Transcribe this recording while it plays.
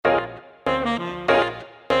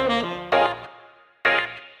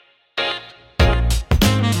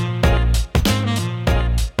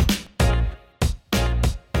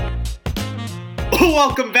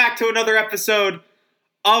Welcome back to another episode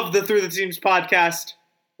of the Through the Teams podcast.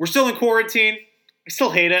 We're still in quarantine. I still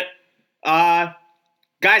hate it.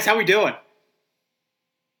 Guys, how we doing?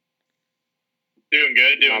 Doing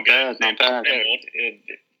good. Not bad.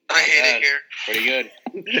 I hate it here. Pretty good.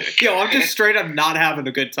 Yo, I'm just straight up not having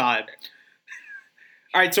a good time.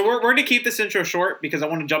 All right, so we're going to keep this intro short because I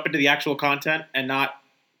want to jump into the actual content and not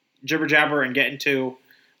jibber jabber and get into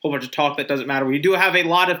a whole bunch of talk that doesn't matter. We do have a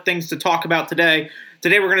lot of things to talk about today.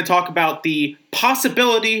 Today we're going to talk about the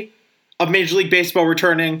possibility of Major League Baseball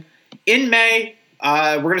returning in May.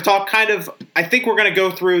 We're going to talk I think we're going to go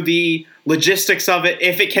through the logistics of it,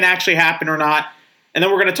 if it can actually happen or not. And then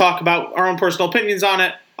we're going to talk about our own personal opinions on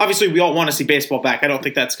it. Obviously, we all want to see baseball back. I don't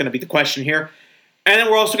think that's going to be the question here. And then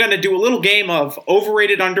we're also going to do a little game of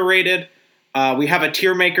overrated, underrated. We have a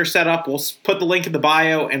tier maker set up. We'll put the link in the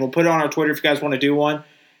bio, and we'll put it on our Twitter if you guys want to do one.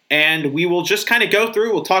 And we will just kind of go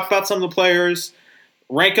through. We'll talk about some of the players,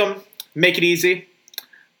 rank them, make it easy.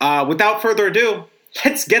 Without further ado,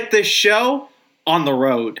 let's get this show on the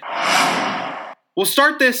road. We'll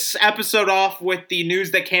start this episode off with the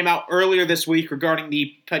news that came out earlier this week regarding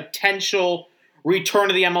the potential return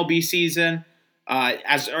of the MLB season.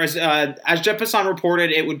 As Jeff Passan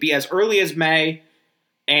reported, it would be as early as May.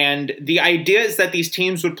 And the idea is that these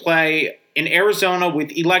teams would play in Arizona with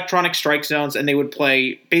electronic strike zones, and they would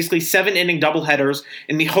play basically 7-inning doubleheaders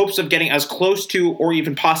in the hopes of getting as close to or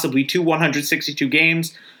even possibly to 162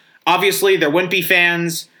 games. Obviously, there wouldn't be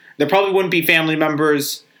fans. There probably wouldn't be family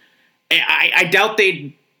members. I doubt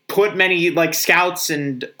they'd put many scouts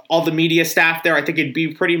and all the media staff there. I think it'd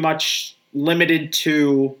be pretty much limited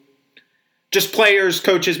to just players,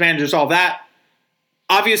 coaches, managers, all that.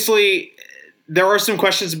 Obviously, there are some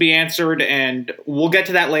questions to be answered, and we'll get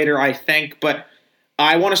to that later, I think. But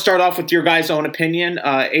I want to start off with your guys' own opinion.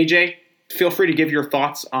 AJ, feel free to give your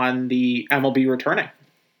thoughts on the MLB returning.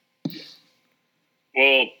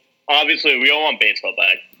 Well, obviously, we all want baseball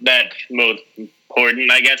back. That's most important,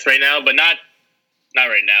 I guess, right now, but not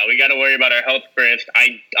right now. We got to worry about our health first.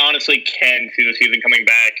 I honestly can see the season coming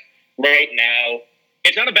back right now.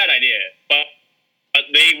 It's not a bad idea, but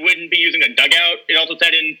they wouldn't be using a dugout. It also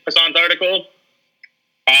said in Passan's article,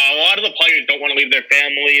 a lot of the players don't want to leave their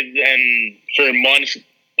families and for months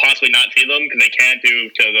possibly not see them because they can't due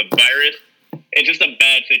to the virus. It's just a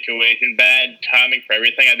bad situation, bad timing for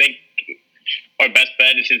everything. I think our best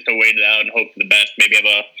bet is just to wait it out and hope for the best. Maybe have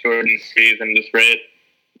a shortened season just for it.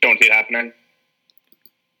 Don't see it happening.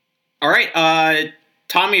 All right.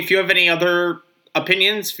 Tommy, if you have any other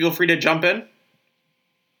opinions, feel free to jump in.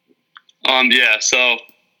 Yeah, so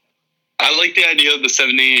I like the idea of the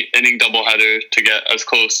 70-inning doubleheader to get as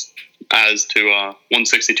close as to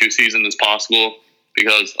 162 season as possible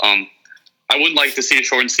because I would like to see a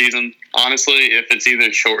shortened season. Honestly, if it's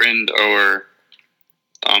either shortened or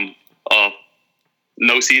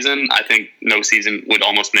no season, I think no season would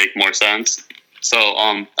almost make more sense. So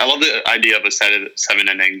I love the idea of a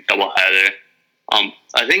 7-inning doubleheader.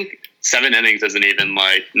 I think 7 innings isn't even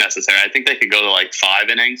necessary. I think they could go to 5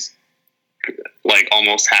 innings.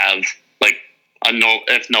 Almost have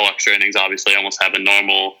if no extra innings, obviously, almost have a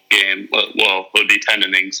normal game. Well, it would be 10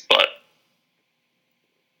 innings, but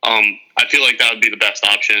I feel like that would be the best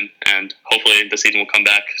option, and hopefully the season will come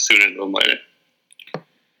back sooner than later.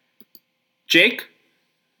 Jake?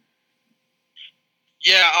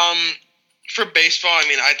 Yeah, for baseball,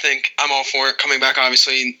 I think I'm all for it coming back.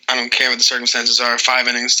 Obviously, I don't care what the circumstances are. 5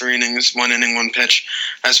 innings, 3 innings, 1 inning, 1 pitch.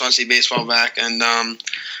 I just want to see baseball back. And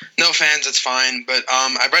no fans, it's fine. But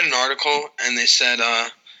I read an article, and they said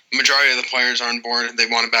majority of the players are on board. They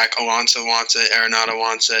want it back. Alonso wants it. Arenado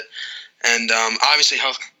wants it. And obviously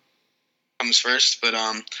health comes first. But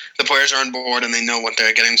the players are on board, and they know what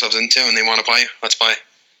they're getting themselves into, and they want to play. Let's play.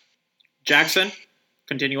 Jackson,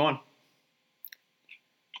 continue on.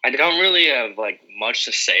 I don't really have much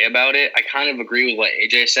to say about it. I kind of agree with what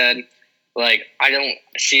AJ said. I don't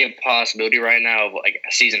see a possibility right now of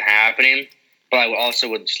a season happening, but I also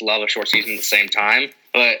would just love a short season at the same time.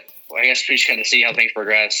 But I guess we just got to see how things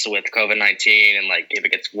progress with COVID-19 and if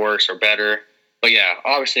it gets worse or better. But yeah,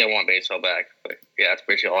 obviously I want baseball back. But yeah, that's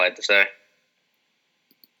basically all I had to say.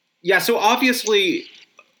 Yeah, so obviously,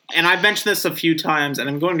 and I've mentioned this a few times, and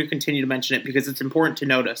I'm going to continue to mention it because it's important to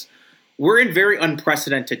notice. We're in very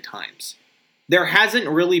unprecedented times. There hasn't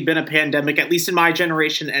really been a pandemic, at least in my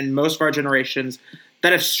generation and most of our generations,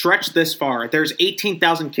 that have stretched this far. There's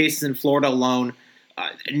 18,000 cases in Florida alone.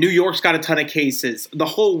 New York's got a ton of cases. The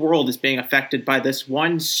whole world is being affected by this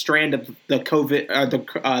one strand of the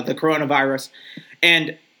the coronavirus.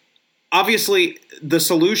 And obviously, the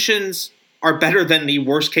solutions are better than the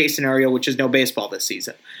worst case scenario, which is no baseball this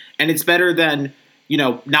season. And it's better than,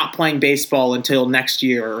 not playing baseball until next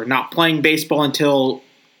year, or not playing baseball until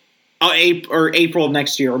April of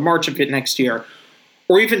next year, or March of next year,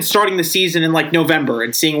 or even starting the season in like November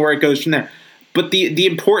and seeing where it goes from there. But the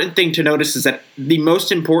important thing to notice is that the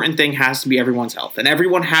most important thing has to be everyone's health, and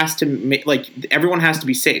everyone has to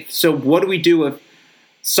be safe. So what do we do if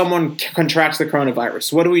someone contracts the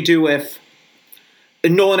coronavirus? What do we do if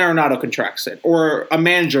Nolan Arenado contracts it, or a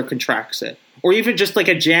manager contracts it, or even just like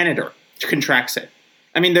a janitor contracts it?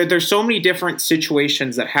 I mean, there's so many different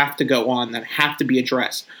situations that have to go on, that have to be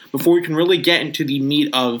addressed before we can really get into the meat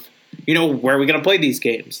of, where are we going to play these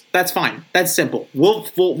games? That's fine. That's simple. We'll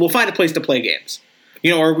find a place to play games.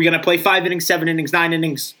 Are we going to play 5 innings, 7 innings, 9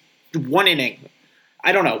 innings, 1 inning?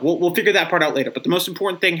 I don't know. We'll figure that part out later. But the most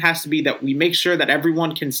important thing has to be that we make sure that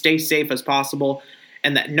everyone can stay safe as possible,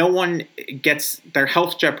 and that no one gets their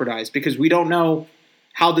health jeopardized, because we don't know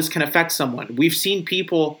how this can affect someone. We've seen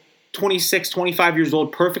people 26, 25 years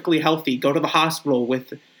old, perfectly healthy, go to the hospital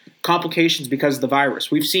with complications because of the virus.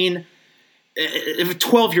 We've seen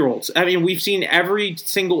 12-year-olds. I mean, we've seen every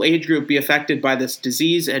single age group be affected by this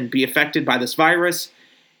disease and be affected by this virus.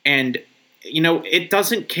 And, it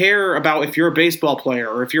doesn't care about if you're a baseball player,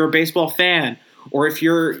 or if you're a baseball fan, or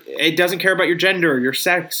it doesn't care about your gender, your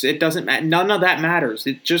sex. It doesn't matter. None of that matters.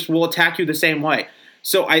 It just will attack you the same way.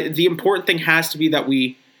 So the important thing has to be that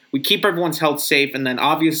we keep everyone's health safe, and then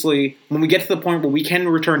obviously when we get to the point where we can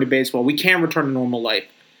return to baseball, we can return to normal life,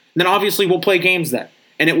 then obviously we'll play games then,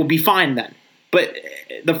 and it will be fine then. But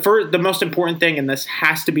the most important thing, and this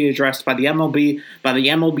has to be addressed by the MLB, by the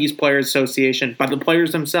MLB's Players Association, by the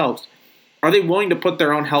players themselves, are they willing to put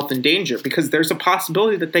their own health in danger? Because there's a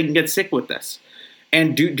possibility that they can get sick with this.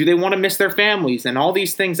 And do they want to miss their families, and all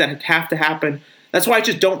these things that have to happen? That's why I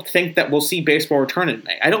just don't think that we'll see baseball return in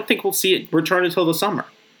May. I don't think we'll see it return until the summer.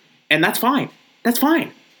 And that's fine. That's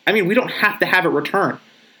fine. I mean, we don't have to have it return.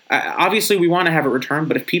 Obviously, we want to have it return,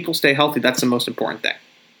 but if people stay healthy, that's the most important thing.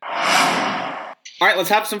 All right, let's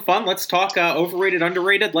have some fun. Let's talk overrated,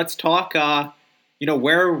 underrated. Let's talk,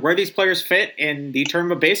 where these players fit in the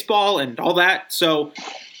term of baseball and all that. So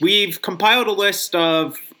we've compiled a list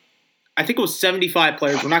of, I think it was 75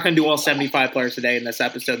 players. We're not going to do all 75 players today in this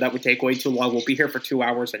episode. That would take way too long. We'll be here for 2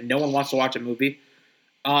 hours, and no one wants to watch a movie.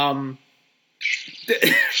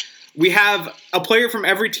 We have a player from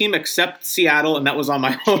every team except Seattle, and that was on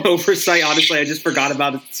my own oversight. Honestly, I just forgot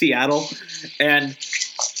about Seattle. And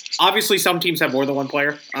obviously, some teams have more than one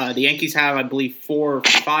player. The Yankees have, I believe, 4 or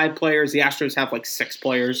 5 players. The Astros have like 6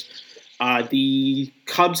 players. The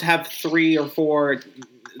Cubs have 3 or 4.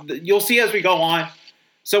 You'll see as we go on.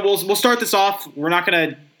 So we'll start this off. We're not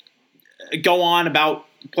going to go on about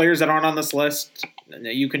players that aren't on this list.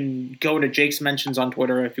 You can go to Jake's mentions on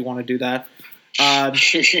Twitter if you want to do that.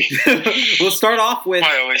 We'll start off with.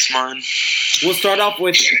 I always mine. We'll start off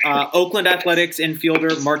with Oakland Athletics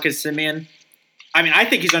infielder Marcus Semien. I mean, I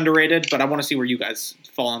think he's underrated, but I want to see where you guys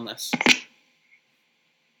fall on this.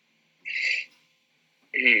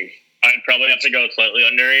 I'd probably have to go slightly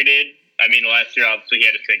underrated. I mean, last year obviously he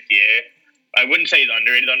had a sick year. I wouldn't say he's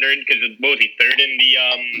underrated because what was he, third in the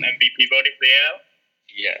MVP voting for the AL?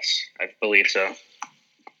 Yes, I believe so.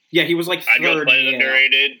 Yeah, he was like third. I'd go slightly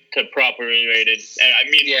underrated to properly rated. And I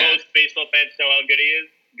mean, most baseball fans know how good he is.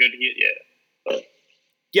 But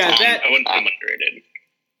I wouldn't say him underrated.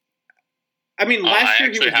 I mean, last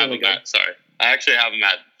year he was really good. I actually have him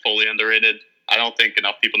at fully underrated. I don't think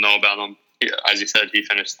enough people know about him. As you said, he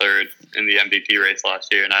finished third in the MVP race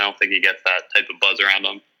last year, and I don't think he gets that type of buzz around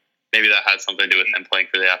him. Maybe that has something to do with him playing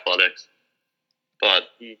for the Athletics. But,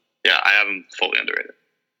 yeah, I have him fully underrated.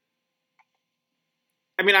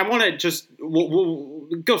 I mean, I want to just we'll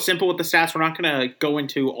go simple with the stats. We're not going to go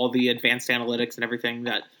into all the advanced analytics and everything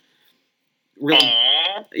that really.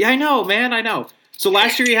 Yeah, I know, man. I know. So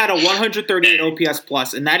last year he had a 138 OPS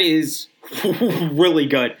plus, and that is really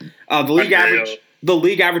good. The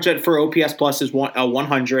league average for OPS plus is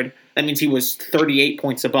 100. That means he was 38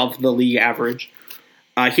 points above the league average.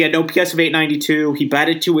 He had an OPS of 892. He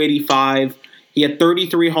batted 285. He had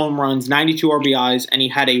 33 home runs, 92 RBIs, and he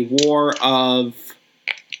had a WAR of.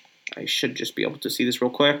 I should just be able to see this real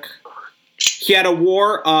quick. He had a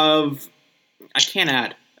WAR of. I can't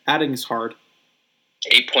add. Adding is hard.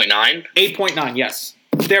 8.9? 8.9, yes.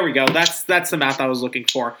 There we go. That's the math I was looking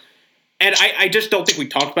for. And I just don't think we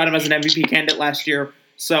talked about him as an MVP candidate last year.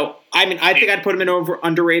 So, I mean, I think I'd put him in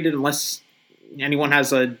underrated unless anyone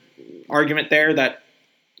has an argument there that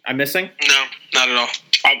I'm missing. No, not at all.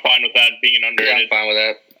 I'm fine with that being an underrated. Yeah, I'm fine with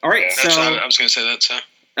that. All right, Yeah, so I was going to say that, so.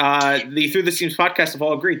 The Through the Seams podcast have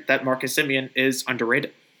all agreed that Marcus Semien is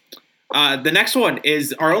underrated. The next one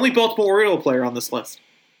is our only Baltimore Oriole player on this list.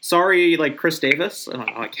 Sorry, like Chris Davis. I don't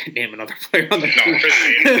know. I can't name another player on the No, Chris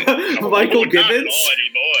Davis. Michael Not Gibbons.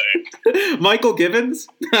 naughty boy. Michael Gibbons.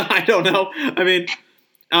 I don't know. I mean,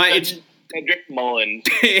 it's Cedric Mullins.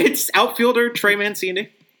 it's outfielder Trey Mancini.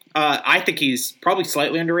 I think he's probably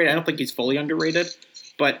slightly underrated. I don't think he's fully underrated,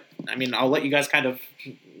 but I mean, I'll let you guys kind of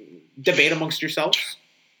debate amongst yourselves.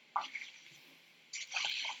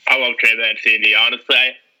 I love Trey Mancini. Honestly,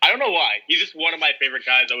 I don't know why. He's just one of my favorite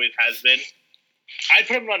guys. Always has been. I'd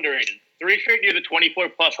put him underrated. 3 straight years of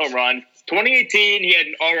 24-plus home runs. 2018, he had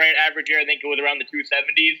an all-right average year. I think it was around the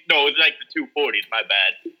 270s. No, it was like the 240s. My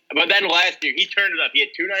bad. But then last year, he turned it up. He had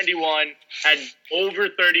 291, had over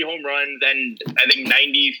 30 home runs, and I think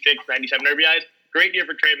 96, 97 RBIs. Great year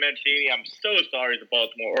for Trey Mancini. I'm so sorry as a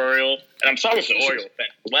Baltimore Oriole. And I'm sorry for the Orioles fan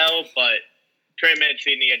as well, but Trey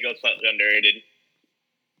Mancini, I'd go slightly underrated.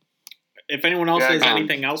 If anyone else has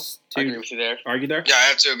anything else I agree to with you there. argue there. Yeah, I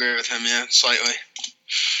have to agree with him. Yeah, slightly.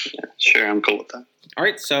 Sure, I'm cool with that. All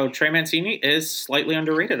right, so Trey Mancini is slightly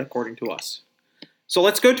underrated according to us. So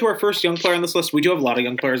let's go to our first young player on this list. We do have a lot of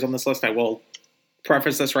young players on this list. I will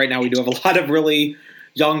preface this right now. We do have a lot of really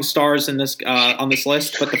young stars in this on this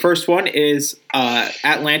list. But the first one is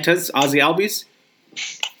Atlanta's Ozzy Albies.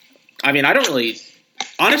 I mean, I don't really...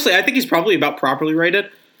 Honestly, I think he's probably about properly rated.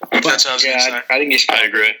 That's what I was going to say. I think he's. I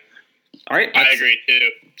agree. All right, I agree, too.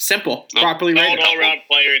 simple. No, Properly rated. All-around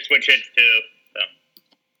player, switch hits, too. So.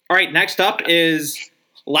 All right, next up is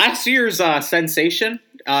last year's sensation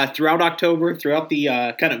throughout October, throughout the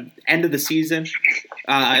kind of end of the season.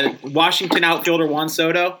 Washington outfielder Juan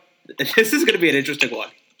Soto. This is going to be an interesting one.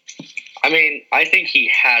 I mean, I think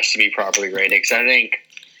he has to be properly rated because I think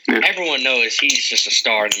everyone knows he's just a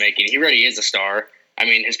star in the making. He really is a star. I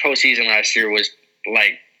mean, his postseason last year was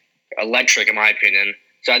like electric, in my opinion.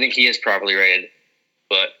 So I think he is properly rated.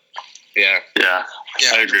 But yeah, Yeah,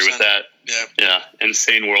 Yeah, I agree with 100%. that. Yeah. Yeah,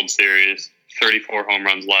 insane World Series, 34 home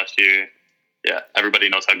runs last year. Yeah, everybody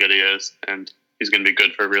knows how good he is, and he's going to be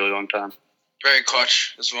good for a really long time. Very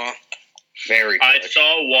clutch as well. very I good.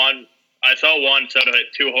 saw Juan Soto hit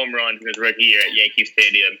 2 home runs in his rookie year at Yankee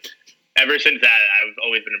Stadium. Ever since that, I've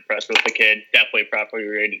always been impressed with the kid. Definitely properly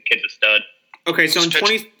rated. Kid's a stud. Okay, so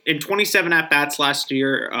in 27 at bats last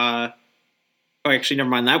year. Actually, never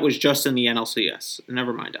mind. That was just in the NLCS.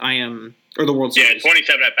 Never mind. Or the World Yeah, Series.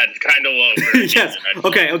 27 at bats is kind of low. For a Yes.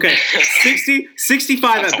 kid. Okay.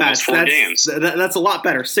 65 That's at bats. almost 4 games. That's a lot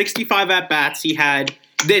better. 65 at bats. He had.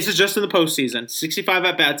 This is just in the postseason. 65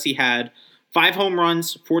 at bats. He had 5 home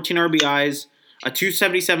runs, 14 RBIs, a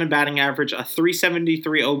 277 batting average, a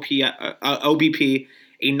 373 OBP,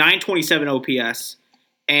 a 927 OPS,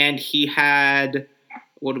 and he had.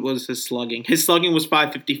 What was his slugging? His slugging was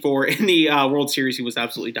 554. In the World Series, he was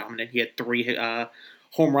absolutely dominant. He had 3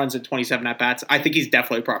 home runs and 27 at bats. I think he's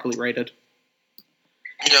definitely properly rated.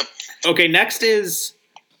 Yep. Okay, next is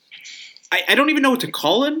I don't even know what to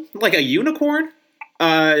call him. Like a unicorn,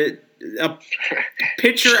 a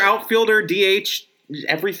pitcher, outfielder, DH,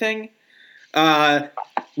 everything.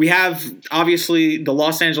 We have obviously the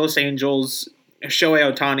Los Angeles Angels,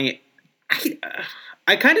 Shohei Ohtani.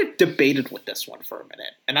 I kind of debated with this one for a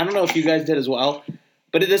minute, and I don't know if you guys did as well.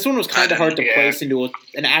 But this one was kind of hard to place into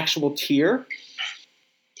an actual tier.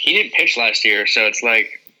 He didn't pitch last year, so it's like,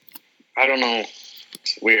 I don't know.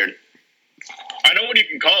 It's weird. I know what you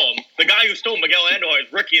can call him. The guy who stole Miguel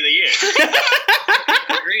Andujar's Rookie of the Year.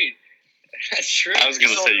 Agreed. That's true. I was going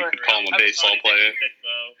to say you could call him a baseball player.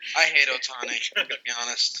 I hate Ohtani, to be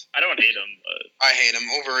honest. I don't hate him, but I hate him.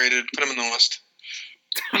 Overrated. Put him in the list.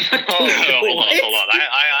 Hold on.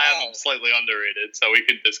 I have him slightly underrated, so we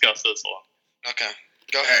could discuss this one. Okay.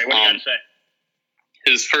 Go all ahead. right, what do you got to say?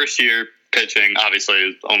 His first year pitching, obviously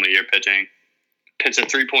his only year pitching, pitched a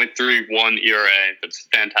 3.31 ERA. That's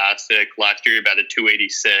fantastic. Last year he batted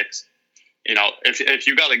 286. You know, if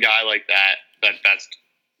you got a guy like that's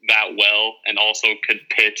that well and also could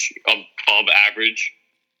pitch above average,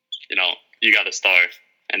 you know, you got a star.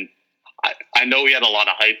 And I know he had a lot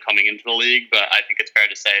of hype coming into the league, but I think it's fair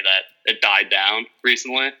to say that it died down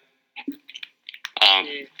recently.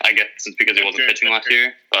 I guess it's because he wasn't pitching last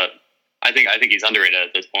year, but I think he's underrated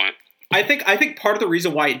at this point. I think part of the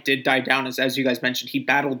reason why it did die down is, as you guys mentioned, he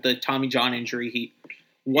battled the Tommy John injury. He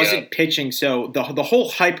wasn't pitching, so the whole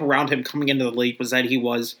hype around him coming into the league was that he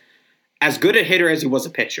was as good a hitter as he was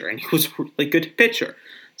a pitcher, and he was a really good pitcher.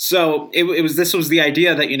 So this was the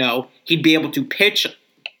idea that, you know, he'd be able to pitch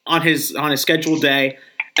on his scheduled day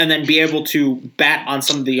and then be able to bat on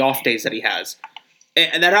some of the off days that he has.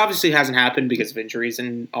 And that obviously hasn't happened because of injuries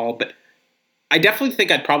and all, but I definitely think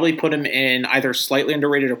I'd probably put him in either slightly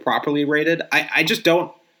underrated or properly rated. I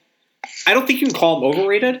don't think you can call him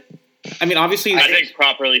overrated. I mean, obviously, I think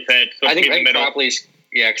properly fit. So I think in the middle. Copley's,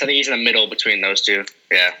 because I think he's in the middle between those two.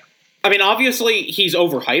 Yeah. I mean, obviously, he's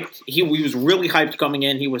overhyped. He was really hyped coming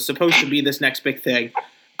in. He was supposed to be this next big thing.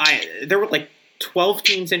 There were like 12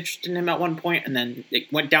 teams interested in him at one point, and then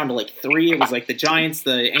it went down to like 3. It was like the Giants,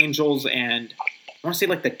 the Angels, and I want to say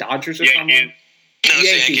like the Dodgers or something. No,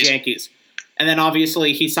 it's the Yankees. And then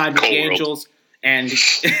obviously he signed with the Angels. And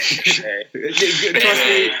trust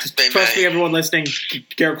me, everyone listening,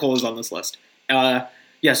 Garrett Cole is on this list. So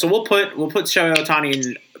we'll put Shohei Ohtani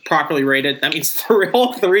in properly rated. That means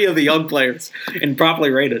all 3 of the young players in properly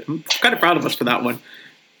rated. I'm kind of proud of us for that one.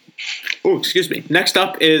 Oh, excuse me. Next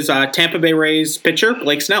up is Tampa Bay Rays pitcher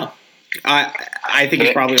Blake Snell. I think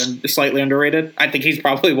he's probably slightly underrated. I think he's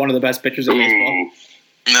probably one of the best pitchers in baseball.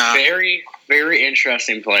 Nah. Very, very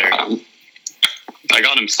interesting player. I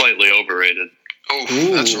got him slightly overrated. Oh,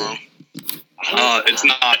 that's wrong. It's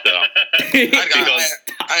not though. Okay,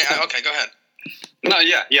 go ahead. No,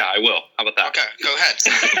 yeah, I will. How about that? Okay, go ahead.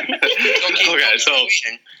 Okay, so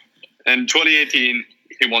in 2018,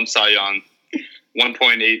 he won Cy Young,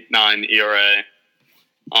 1.89 ERA.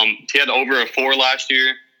 He had over a 4 last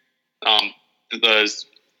year. The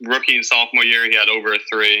rookie and sophomore year, he had over a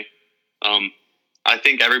 3. I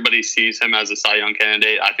think everybody sees him as a Cy Young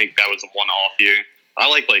candidate. I think that was a one-off year. I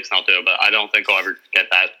like Blake Snell too, but I don't think he'll ever get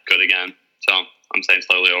that good again. So I'm saying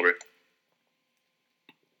slightly over.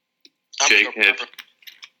 Jake,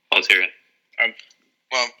 let's hear it.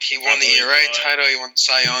 Well, he won the ERA title. He won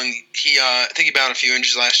Cy Young. I think he bowed a few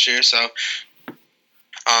inches last year. So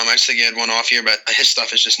I just think he had one off year, but his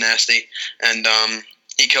stuff is just nasty, and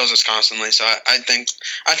he kills us constantly. So I think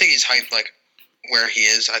he's hyped like where he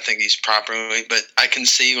is. I think he's properly, but I can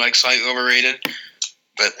see like slightly overrated.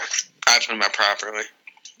 But I put him out properly.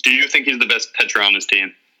 Do you think he's the best pitcher on his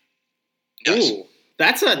team? Yes. Ooh,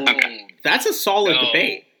 that's a solid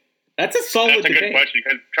debate. That's a solid debate. That's a good question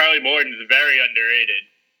because Charlie Morton is very underrated.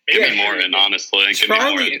 Maybe Morton, honestly.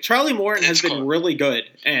 Charlie Morton has been really good,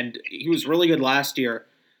 and he was really good last year.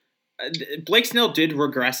 Blake Snell did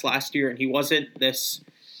regress last year, and he wasn't this,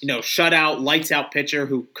 shutout, lights out pitcher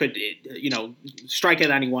who could, strike at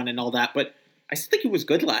anyone and all that. But I still think he was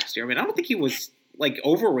good last year. I mean, I don't think he was like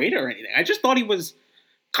overrated or anything. I just thought he was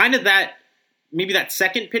kind of maybe that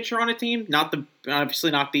second pitcher on a team,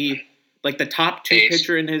 obviously not the top 2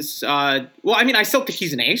 pitcher in his. I still think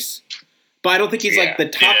he's an ace, but I don't think he's like the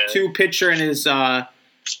top 2 pitcher in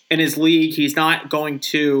his league. He's not going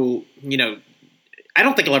to, I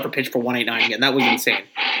don't think he'll ever pitch for 189 again. That was insane.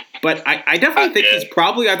 But I definitely think he's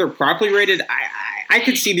probably either properly rated. I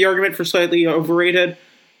could see the argument for slightly overrated,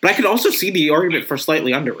 but I could also see the argument for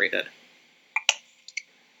slightly underrated.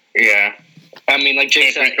 Yeah. I mean, like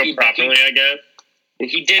Jake said, properly, I guess.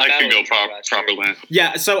 He did. I could go properly.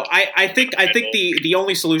 Yeah, so I think the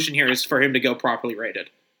only solution here is for him to go properly rated.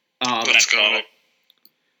 Let's go.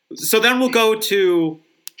 So then we'll go to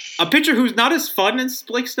a pitcher who's not as fun as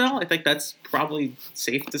Blake Snell. I think that's probably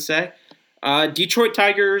safe to say. Detroit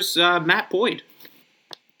Tigers, Matt Boyd.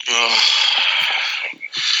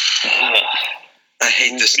 I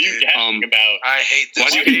hate this dude. I hate this. Why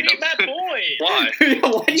do you hate Matt Boyd? Why?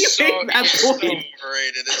 Why do you hate Matt so Boyd?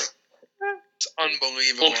 overrated. It's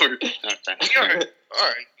unbelievable. All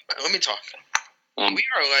right. Let me talk. We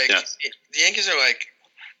are the Yankees are like,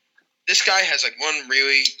 this guy has like one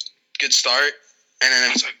really good start, and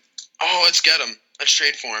then it's like, oh, let's get him. Let's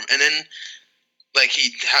trade for him. And then like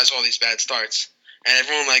he has all these bad starts. And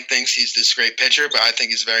everyone like thinks he's this great pitcher, but I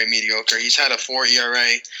think he's very mediocre. He's had a 4 ERA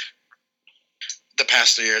the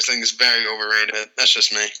past 3 years. I think it's very overrated. That's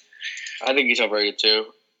just me. I think he's overrated too.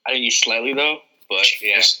 I think he's slightly though, but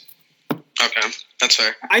yeah. Okay, that's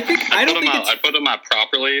fair. I put him out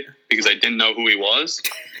properly because I didn't know who he was,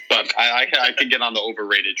 but I could get on the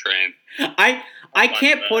overrated train. I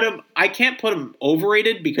can't put him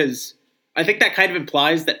overrated because I think that kind of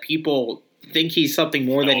implies that people think he's something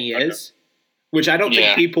more than he is, which I don't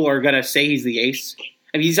think people are gonna say he's the ace.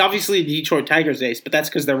 I mean, he's obviously the Detroit Tigers ace, but that's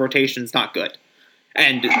because their rotation's not good,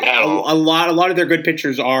 and a lot of their good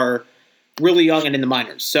pitchers are really young and in the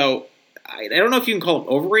minors. So I don't know if you can call him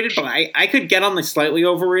overrated, but I could get on the slightly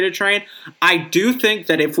overrated train. I do think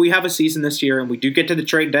that if we have a season this year and we do get to the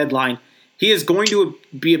trade deadline, he is going to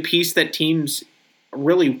be a piece that teams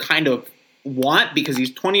really kind of want because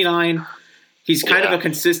he's 29. He's kind of a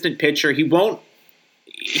consistent pitcher. He's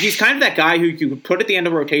kind of that guy who you could put at the end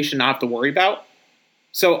of a rotation and not have to worry about.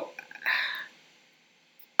 So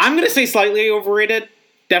I'm going to say slightly overrated.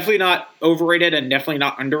 Definitely not overrated and definitely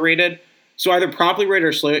not underrated. So either properly rated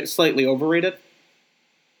or slightly overrated?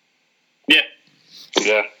 Yeah.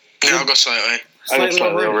 Yeah, I'll go slightly. Slightly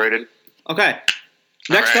overrated. Okay.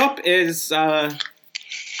 Next right. up is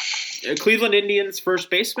Cleveland Indians first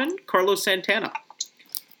baseman Carlos Santana.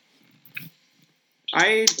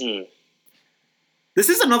 This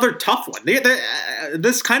is another tough one.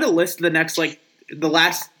 This kind of lists the next, the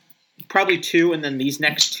last probably two, and then these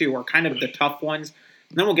next two are kind of the tough ones.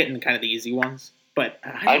 And then we'll get into kind of the easy ones. But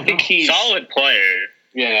I think he's solid player.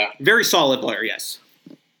 Yeah, very solid player. Yes,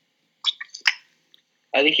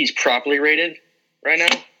 I think he's properly rated right now.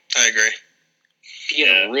 I agree. He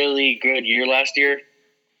had a really good year last year.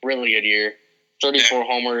 Really good year. 34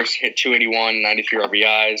 homers, hit 281, 93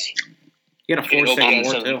 RBIs. he had a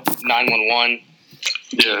 4.64 too. 911.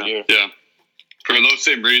 Yeah. For those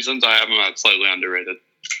same reasons, I have him at slightly underrated.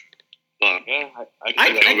 But Yeah, I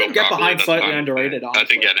he'll can go get properly, behind that's slightly fine. underrated. Honestly. I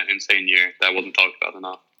think he had an insane year that wasn't talked about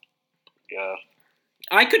enough. Yeah.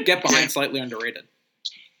 I could get behind slightly underrated.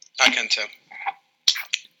 I can too.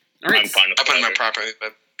 All right, I'm fine with I put him that. at properly,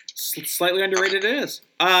 but slightly underrated it is.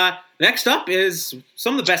 Next up is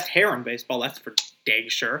some of the best hair in baseball. That's for dang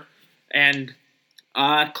sure. And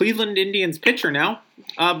Cleveland Indians pitcher now,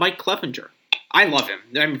 Mike Clevenger. I love him.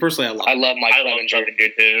 I mean, personally, I love I him. love Mike I love Clevenger.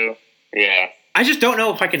 Clevenger too. Yeah. I just don't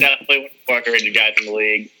know if I can. Definitely one of the underrated guys in the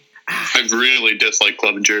league. I really dislike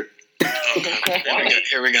Clevenger.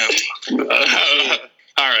 here we go.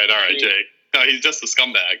 All right, Jake. No, he's just a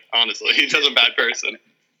scumbag, honestly. He's just a bad person.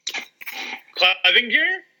 Clevenger?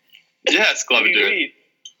 Yes, Clevenger.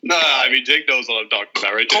 No, I mean, Jake knows what I'm talking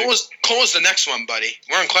about, right, Jake? Cole was the next one, buddy.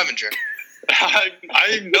 We're on Clevenger.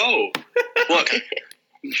 I know. What?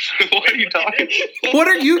 What are you talking What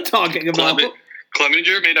are you talking about?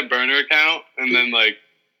 Clevenger made a burner account and then,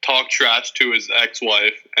 talked trash to his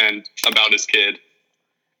ex-wife and about his kid.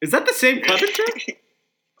 Is that the same Clevenger?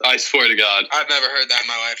 I swear to God. I've never heard that in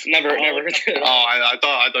my life. Never heard that. Oh, I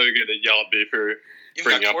thought you were going to yell at me for You've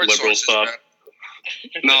bringing got up court liberal sources, stuff.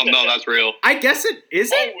 bro. No, that's real. I guess it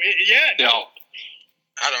is. Oh, yeah. Yeah,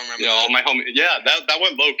 I don't remember. all my homies. Yeah, that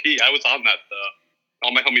went low key. I was on that.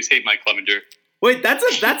 All my homies hate Mike Clevenger. Wait, that's a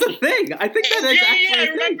thing. I think that is actually I a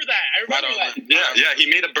thing. remember that. I remember I that. don't Yeah, he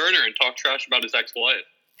made a burner and talked trash about his ex-wife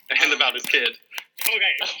and about his kid. Okay.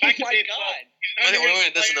 Back to baseball.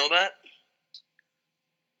 Wait, doesn't know that?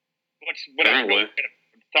 Whatever. Apparently. We're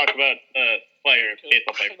gonna talk about player,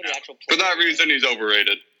 baseball player. now. For that reason, he's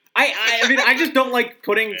overrated. I mean, I just don't like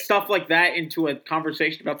putting stuff like that into a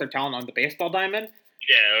conversation about their talent on the baseball diamond.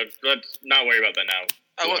 Yeah, let's not worry about that now.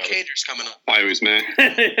 Oh, look, Cager's coming up. Why was me?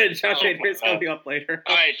 Josh Oh, Hader's coming up later.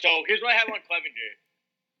 All right, so here's what I have on Clevenger.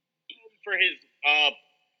 For his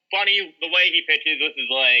funny, the way he pitches with his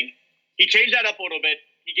leg, he changed that up a little bit.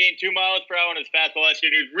 He gained 2 miles per hour on his fastball last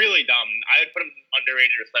year. He was really dumb. I would put him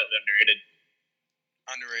underrated or slightly underrated.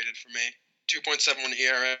 Underrated for me. 2.71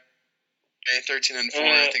 ERA. 13 and 4.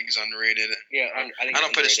 I think he's underrated. Yeah, I think I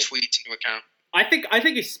don't put his underrated. tweets into account. I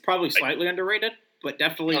think he's probably slightly underrated, but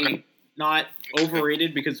definitely Okay. not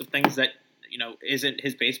overrated because of things that isn't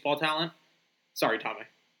his baseball talent. Sorry, Tommy.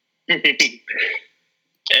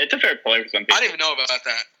 It's a fair play for some I people. didn't even know about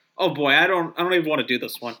that. Oh boy, I don't even want to do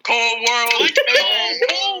this one. Cold World.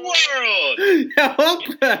 Whole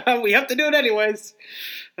world! Well, we have to do it anyways.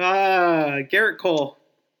 Garrett Cole.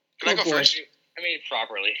 Can I go Oh, boy. first? I mean,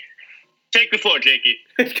 properly. Take the floor, Jakey.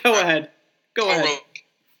 Go ahead. Go Cold ahead. World.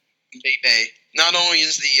 Bay. Not only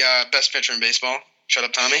is the best pitcher in baseball. Shut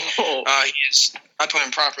up, Tommy. He is. I put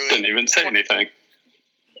him properly. Didn't even say anything.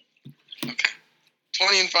 Okay.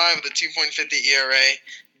 20 and 5 with a 2.50 ERA.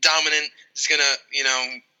 Dominant. Is gonna,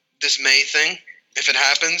 this May thing. If it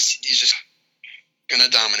happens, he's just gonna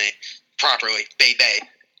dominate properly. Bay.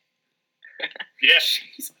 Yeah,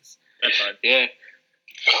 Jesus. that's fine. Yeah.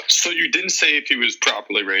 So you didn't say if he was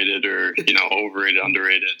properly rated or, overrated,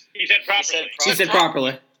 underrated. He said properly. He said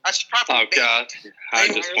properly. That's properly. Oh, God. I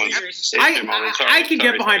Hey, just earlier want you to said- save him all the time. I can get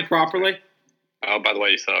Sorry, behind sorry. properly. Oh, by the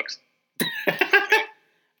way, he sucks.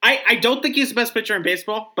 I don't think he's the best pitcher in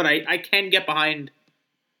baseball, but I can get behind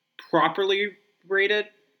properly rated.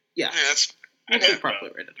 Yeah, Yeah, that's. I'd say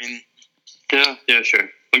properly rated. I mean, Yeah, sure.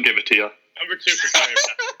 I'll give it to you. Number 2 for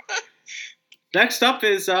fire. Next up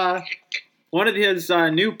is one of his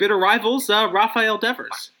new bitter rivals, Rafael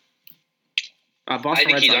Devers. Boston I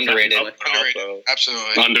think Red he's Sox, underrated. obviously. underrated. Also,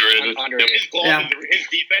 Absolutely. Underrated. Underrated. his glove, Yeah. his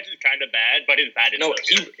defense is kind of bad, but his bat is No,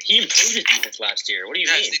 so good. he improved his defense last year. What do you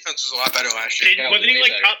Yeah, mean? his defense was a lot better last year. Did- wasn't he way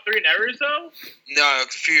like better. top 3 in errors though? No, a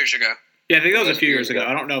few years ago. Yeah, I think that was a few years ago.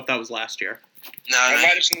 I don't know if that was last year. No, I no.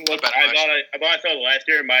 might have been. I thought I saw it last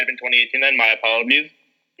year. It might have been 2018. Then my apologies.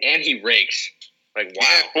 And he rakes. Like, wow.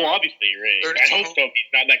 Yeah. Well, obviously, right. 32. I hope so. If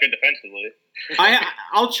he's not that good defensively.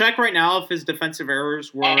 I'll check right now if his defensive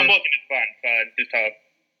errors were. I'm looking. It's fun. Just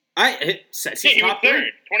top. It says Yeah, he's he was top third.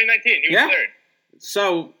 three. 2019. He was Yeah. third.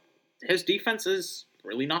 So his defense is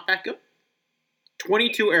really not that good.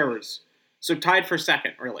 22 errors. So tied for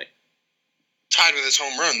second, really. Tied with his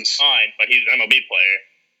home runs. Fine, but he's an MLB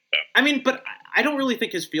player. I mean, but I don't really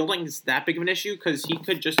think his fielding is that big of an issue because he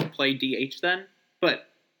could just play DH then. But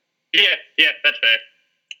Yeah, that's fair.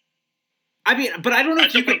 I mean, but I don't know I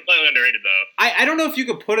if you still could. put him slightly underrated though. I don't know if you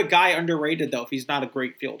could put a guy underrated though if he's not a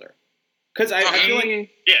great fielder. Because I feel like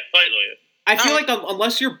Yeah, slightly. I feel like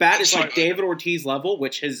unless your bat is like Slightly. David Ortiz level,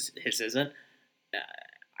 which his isn't,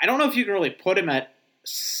 I don't know if you can really put him at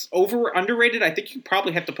over underrated. I think you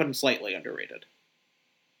probably have to put him slightly underrated.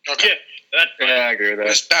 Okay. Yeah, that's fine. Yeah, I agree with that.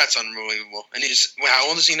 His bat's unbelievable. And how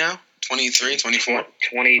old is he now? 23, 24?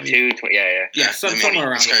 22, 20, yeah. Yeah, somewhere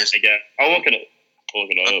around. That's there. crazy. I guess. I'll look it up. I'll look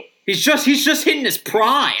it up. He's just hitting his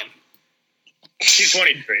prime. He's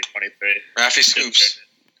 23. Rafi Scoops.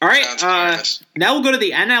 All right, Sounds hilarious. now we'll go to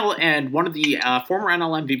the NL and one of the former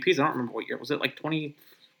NL MVPs. I don't remember what year was it. Like 20.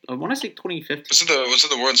 I want to say 2015. Was it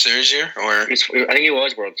the World Series year? Or I think he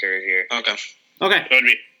was World Series here. okay. Okay. So it'd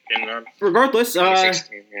be in, Regardless,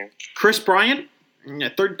 2016, yeah. Chris Bryant,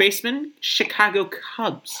 third baseman, Chicago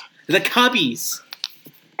Cubs, the Cubbies.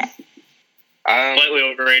 slightly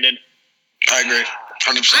overrated. I agree.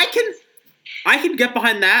 100%. I can get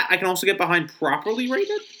behind that. I can also get behind properly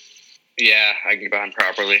rated. Yeah, I can get behind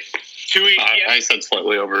properly. 280. I said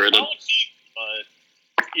slightly overrated.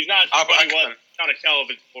 But he's not. Not a shell of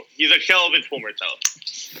his. He's a shell of his former self.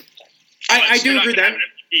 I do agree there.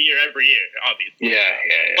 Year every year, obviously.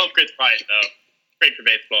 Yeah. Love Chris Bryant though. Great for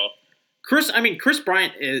baseball. Chris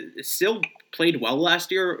Bryant still played well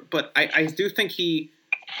last year, but I do think he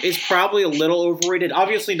is probably a little overrated.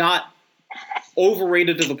 Obviously not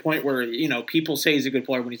overrated to the point where, people say he's a good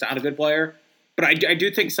player when he's not a good player. But I do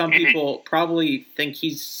think some people probably think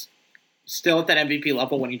he's still at that MVP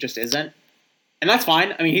level when he just isn't. And that's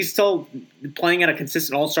fine. I mean, he's still playing at a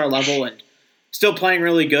consistent all-star level and still playing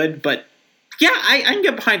really good. But, yeah, I can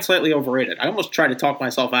get behind slightly overrated. I almost tried to talk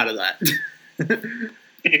myself out of that.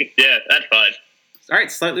 Yeah, that's fine. All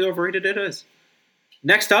right, slightly overrated it is.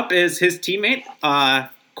 Next up is his teammate,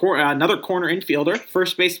 another corner infielder,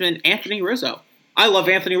 first baseman Anthony Rizzo. I love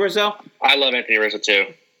Anthony Rizzo. I love Anthony Rizzo too.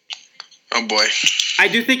 Oh, boy. I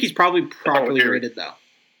do think he's probably properly here. rated, though.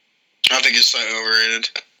 I think he's slightly overrated.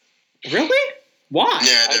 Really? Why?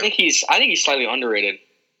 Yeah, I I do. think he's slightly underrated.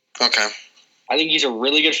 Okay. I think he's a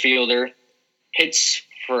really good fielder. Hits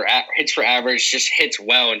for average, just hits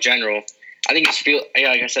well in general. I think like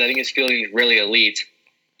I said, I think his fielding is really elite.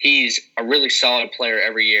 He's a really solid player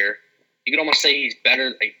every year. You could almost say he's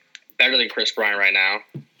better than Chris Bryant right now,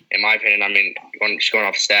 in my opinion. I mean, just going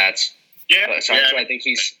off stats. Yeah. So I think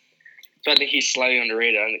he's slightly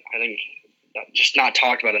underrated. I think just not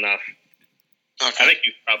talked about enough. Okay. I think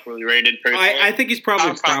he's properly rated. Personally. I think he's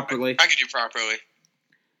probably properly. I could do properly.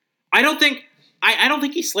 I don't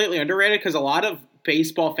think he's slightly underrated because a lot of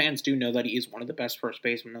baseball fans do know that he is one of the best first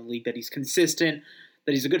basemen in the league, that he's consistent,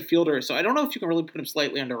 that he's a good fielder. So I don't know if you can really put him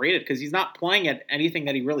slightly underrated because he's not playing at anything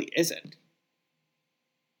that he really isn't.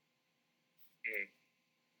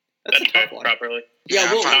 That's a fair, tough one. properly. Yeah, Yeah,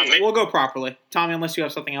 I'm fine with it. we'll go properly. Tommy, unless you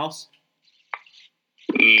have something else.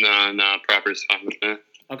 No, proper's fine with me.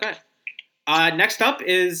 Okay. Next up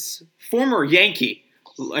is former Yankee.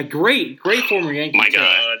 A great former Yankee. My too.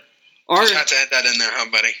 God. Our, Just had to add that in there, huh,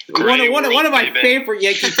 buddy? one of my Baby. favorite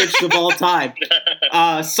Yankee pitchers of all time.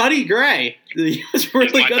 Sonny Gray. He was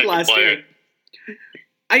really my good type of last player. year.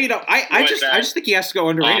 I Why is that? just think he has to go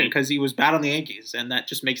underrated because he was bad on the Yankees, and that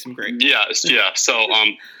just makes him great. Yes, yeah. So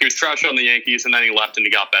he was trash on the Yankees, and then he left and he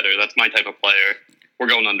got better. That's my type of player. We're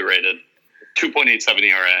going underrated. 2.87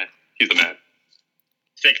 ERA. He's the man.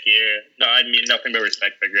 6 year. No, I mean nothing but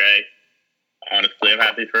respect for Gray. Honestly, I'm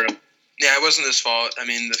happy for him. Yeah, it wasn't his fault. I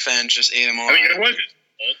mean, the fans just ate him all. I mean, it was his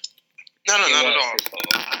fault. No, It not at was all. his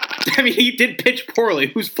fault. I mean, he did pitch poorly.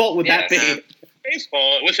 Whose fault would that Yeah. be?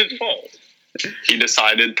 Baseball, it was his fault. He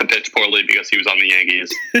decided to pitch poorly because he was on the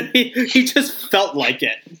Yankees, he just felt like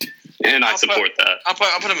it. and I I'll support that. I'll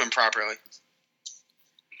put him in properly.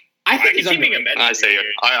 I I think can he's see him being underrated.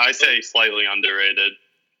 I say slightly underrated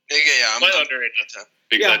Yeah, I'm Slightly underrated. because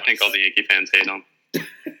Yeah. I think all the Yankee fans hate him.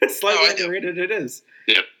 Slightly I do. underrated it is.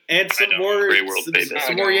 Yep. And some I know. more Great world, baby.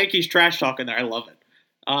 some more Yankees trash talk in there. I love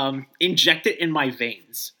it. Inject it in my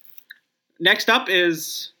veins. Next up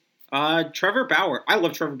is Trevor Bauer. I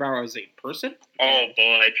love Trevor Bauer as a person. Oh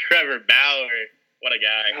boy, Trevor Bauer, what a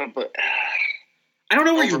guy! But I don't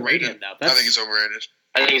know where you rate Overrated. him though. I think he's overrated.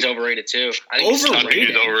 I think he's overrated too. I think he's I think Overrated?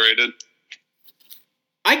 he's overrated.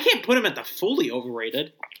 I can't put him at the fully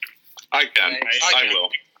overrated. I can. I will.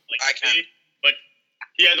 Like, I can. But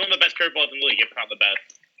he has one of the best curveballs in the league, if not the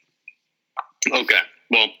best. Okay.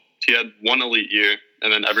 Well, he had one elite year,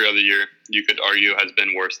 and then every other year you could argue has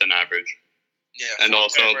been worse than average. Yeah. And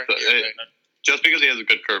also, yeah. just because he has a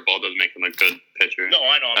good curveball doesn't make him a good pitcher. No,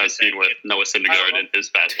 I know. As seen with Noah Syndergaard and his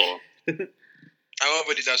fastball. I love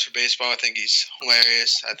what he does for baseball. I think he's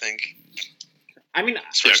hilarious. I mean,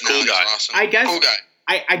 His Yeah, cool personality is guy. awesome. I guess- Cool guy.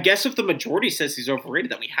 I guess if the majority says he's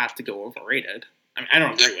overrated, then we have to go overrated. I mean, I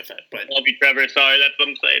don't agree with it, but Love you, Trevor. Sorry, that's what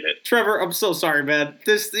I'm saying. It. Trevor, I'm so sorry, man.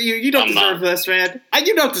 You don't I'm deserve not. this, man.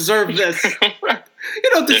 You don't deserve this. You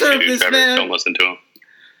don't Yes, deserve you do, this, Trevor. man. Don't listen to him.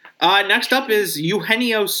 Next up is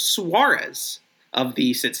Eugenio Suarez of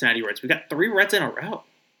the Cincinnati Reds. We got 3 Reds in a row.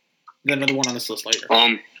 We got another one on this list later.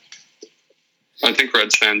 I think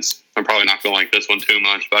Reds fans are probably not going to like this one too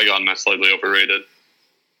much, but I got him as slightly overrated.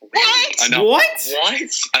 What? I know. What? What?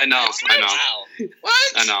 I know. Wow.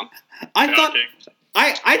 What? I know. I thought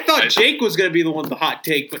I thought I- Jake was going to be the one with the hot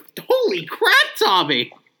take, but holy crap,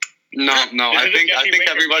 Tommy! No. This I is think Jesse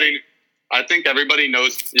Winker. everybody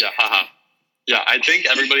knows. Yeah, haha. Yeah, I think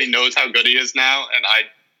everybody knows how good he is now, and I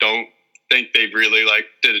don't think they really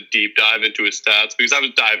did a deep dive into his stats because I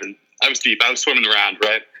was deep. I was swimming around,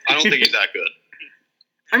 right? I don't think he's that good.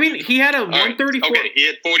 I mean, he had a All right. 134. Okay, he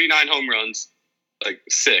had 49 home runs,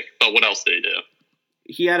 sick. But what else did he do?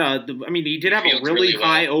 He had he did have a Fields really really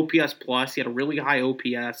high well. OPS plus. He had a really high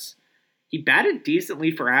OPS. He batted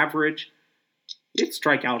decently for average. He did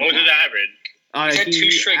strike out. What was his average? He's had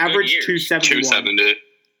 2 straight good averaged years. 271. 270.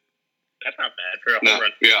 That's not bad for a No, home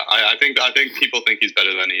run. yeah, I think people think he's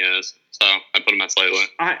better than he is, so I put him at slightly.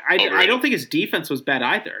 I Overrated. don't think his defense was bad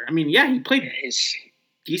either. I mean, yeah, he played His,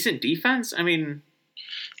 decent defense. I mean,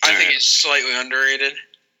 I think he's slightly underrated.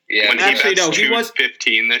 yeah. When Actually, he bats no, he was-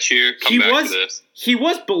 215 this year, he come back was- to this. he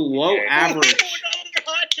was below Yeah. average. Another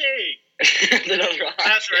hot take. Another I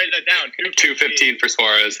have to write that down. 215 for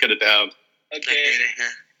Suarez, get it down. I Okay. hate it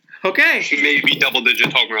here. Okay, Maybe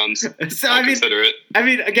double-digit home runs. so I'll I mean, consider it.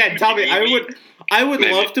 again, Tommy, I would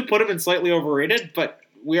Maybe. love to put him in slightly overrated, but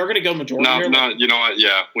we are going to go majority here. No, you know what?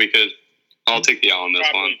 Yeah, we could. I'll take the L on this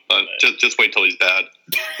one, Probably. but just wait till he's bad.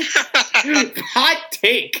 Hot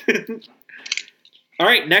take. All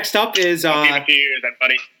right, next up is Give it a few years, then,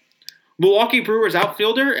 buddy. Milwaukee Brewers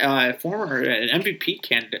outfielder, former MVP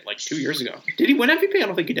candidate 2 years ago. Did he win MVP? I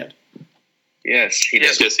don't think he did. Yes, he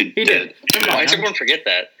did. Yes, he He did. Never Why mind, does everyone forget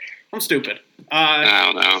that? I'm stupid. I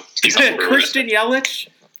don't know. He's overrated. Christian Yelich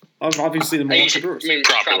of obviously the I Milwaukee Brewers. mean,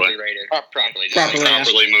 Properly. properly rated. Properly. Properly. Yeah.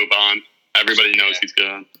 Properly move on. Everybody knows he's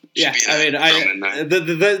good. Yeah, Should be I throw him in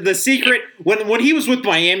mean, the secret when he was with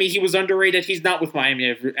Miami, he was underrated. He's not with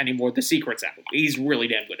Miami anymore. The secret's out. He's really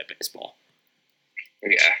damn good at baseball.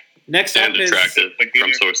 Yeah. Next And up is attractive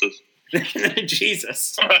from sources.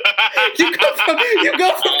 Jesus. You go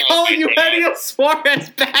from calling Eugenio Suarez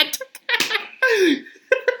bad to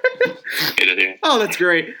Hate it here. Oh, that's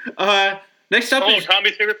great. Next up is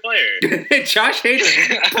Tommy's favorite player. Josh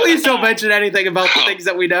Hader. Please don't mention anything about the things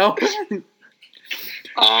that we know.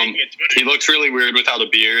 He looks really weird without a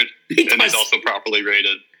beard, He and does. he's also properly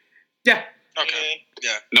rated. Yeah. Okay.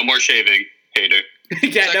 Yeah. No more shaving, Hater.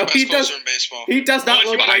 Yeah, Second no, best he closer does. in baseball. He does not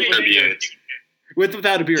Well, look it's right behind with a Kirby beard. Yates.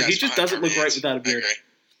 Without a beard. Yeah, He it's just behind doesn't look Kirby right Yates. without a I beard. agree.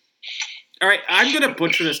 All right, I'm going to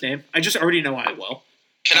butcher this name. I just already know I will.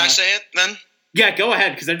 Can I say it then? Yeah, go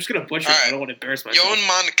ahead, because I'm just going to butcher All it. I right. don't want to embarrass myself. Yoan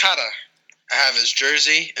Moncada. I have his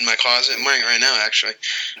jersey in my closet. I'm wearing it right now, actually.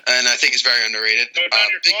 And I think he's very underrated. So it's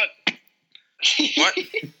on your closet. What?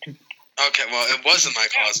 Okay, well, it was in my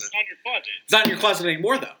Yeah, closet. it's on your closet. It's not in your closet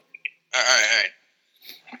anymore, though. All right.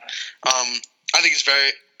 I think it's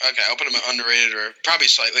very okay. I'll put him at underrated or probably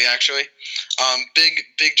slightly actually. Big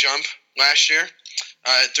jump last year.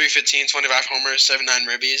 315, 25 homers, 79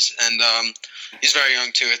 ribbies, and he's very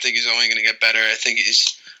young too. I think he's only going to get better. I think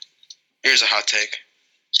here's a hot take.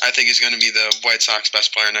 I think he's going to be the White Sox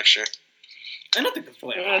best player next year. I don't think that's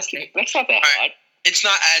really a hot take. That's not that hot. It's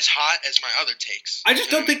not as hot as my other takes. I just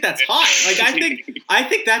don't think that's hot. I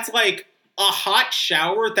think that's like a hot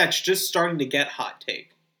shower that's just starting to get hot take.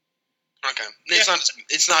 Okay, it's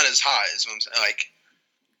not as hot as what I'm saying. Like,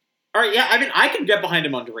 All right, yeah, I mean, I can get behind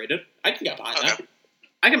him underrated. I can get behind that. Okay.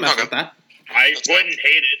 I can mess Okay. with that. I wouldn't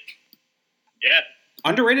hate it. Yeah.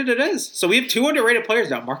 Underrated it is. So we have 2 underrated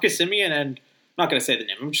players now, Marcus Semien and I'm not going to say the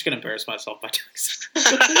name. I'm just going to embarrass myself by doing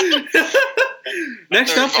so.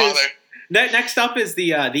 Next up is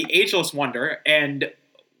the ageless wonder, and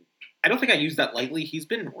I don't think I use that lightly. He's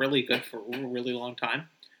been really good for a really long time.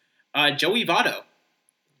 Joey Votto,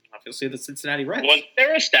 obviously the Cincinnati Reds. Was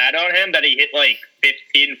there a stat on him that he hit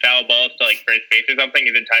 15 foul balls to first base or something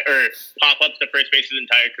or pop-ups to first base his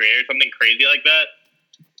entire career or something crazy like that?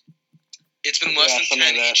 It's been less than something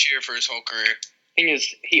 10 like that. each year for his whole career. Thing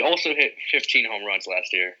is, he also hit 15 home runs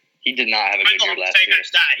last year. He did not have a good year last year.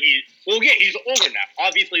 He's older now.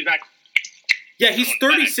 Obviously, he's not. Yeah, he's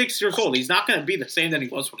 36 years old. He's not going to be the same that he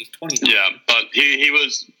was when he's 29. Yeah, but he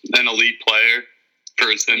was an elite player for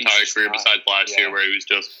his entire career besides last year where he was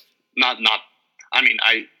just not. I mean,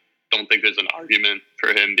 I don't think there's an argument for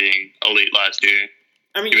him being elite last year.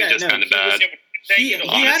 I mean, he was just kind of bad. He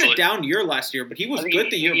had a down year last year, but he was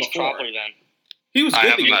good the year before. He was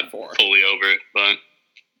good the year before. Fully over it, but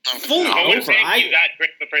fully over. He's not great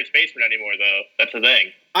for first baseman anymore, though. That's the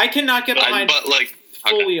thing. I cannot get behind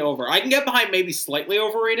fully over. I can get behind maybe slightly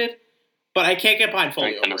overrated, but I can't get behind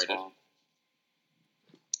fully overrated. I'm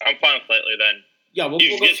fine with slightly then. Yeah, we'll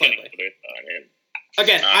go slightly.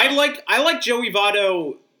 Again, I like Joey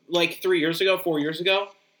Votto like 4 years ago.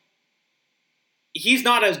 He's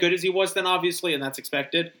not as good as he was then, obviously, and that's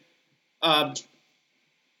expected. I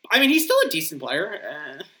mean, he's still a decent player,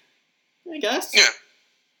 I guess.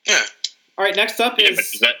 Yeah. All right, next up is.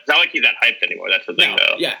 It's not like he's not hyped anymore. That's the thing,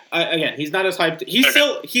 though. Yeah, again, he's not as hyped. He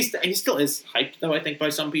still is hyped though. I think by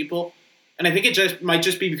some people, and I think it might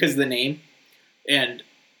just be because of the name and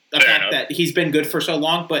the fact that he's been good for so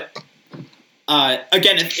long. But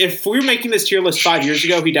again, if we were making this tier list 5 years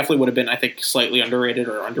ago, he definitely would have been, I think, slightly underrated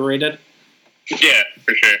or underrated. Yeah,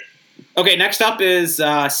 for sure. Okay, next up is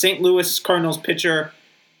St. Louis Cardinals pitcher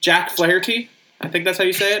Jack Flaherty. I think that's how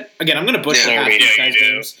you say it. Again, I'm going to butcher half these guys'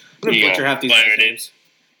 names. I'm going to butcher half these guys' names.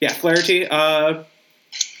 Yeah, Flaherty.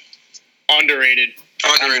 Underrated.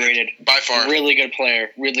 Underrated. By far. Really good player.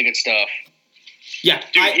 Really good stuff. Yeah.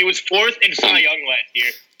 Dude, he was 4th in Cy Young last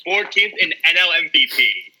year. 14th in NL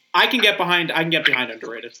MVP. I can get behind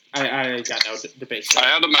underrated. I got no debate. I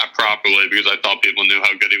had him at properly because I thought people knew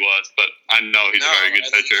how good he was, but I know he's a very good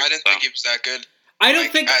pitcher. I didn't think he was that good. I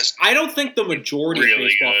don't think the majority of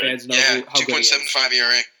baseball fans know how good he is. 2.75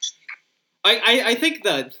 ERA. I think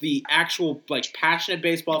the actual passionate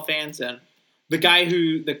baseball fans and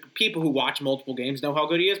the people who watch multiple games know how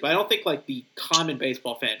good he is, but I don't think the common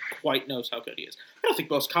baseball fan quite knows how good he is. I don't think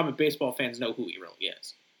most common baseball fans know who he really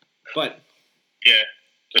is. But yeah,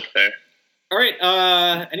 that's fair. All right,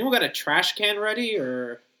 anyone got a trash can ready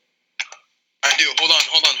or? I do. Hold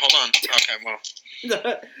on. Okay, well.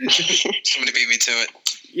 Somebody beat me to it.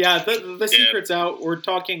 Yeah, the secret's out. We're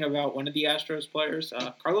talking about one of the Astros players,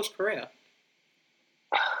 Carlos Correa.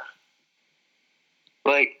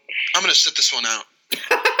 I'm going to sit this one out.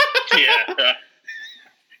 Yeah.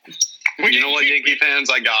 You know what, Yankee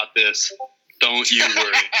fans? I got this. Don't you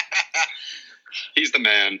worry. He's the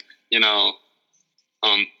man,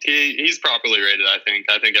 He's properly rated, I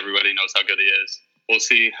think. I think everybody knows how good he is. We'll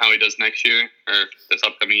see how he does next year or this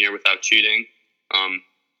upcoming year without cheating.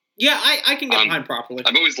 Yeah, I can get behind properly.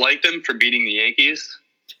 I've always liked him for beating the Yankees,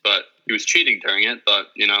 but he was cheating during it. But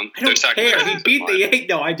I don't care. He beat the Yankees.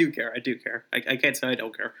 No, I do care. I can't say I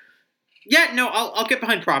don't care. Yeah, no, I'll get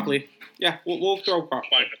behind properly. Yeah, we'll throw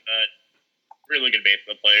properly. Fine with that. Really good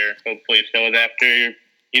baseball player. Hopefully, it still is after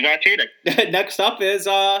he's not cheating. Next up is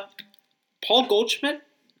Paul Goldschmidt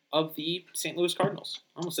of the St. Louis Cardinals.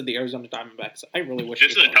 I almost said the Arizona Diamondbacks. I really wish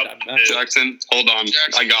this it was is the a Diamondbacks. Jackson, hold on.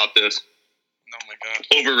 I got this. Oh, my God.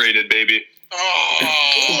 Overrated, baby.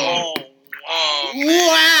 Oh.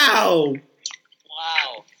 Wow.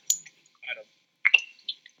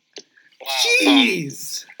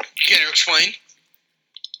 Jeez. Can you explain?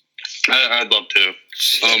 I'd love to.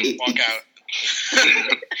 Walk out.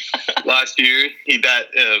 Last year, he bat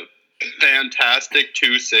a fantastic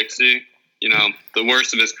 260. The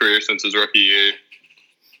worst of his career since his rookie year.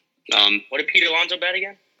 What did Pete Alonso bat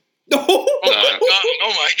again? Oh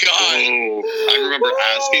my God! I remember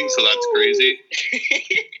asking, so that's crazy.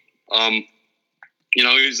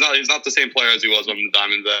 He's not the same player as he was on the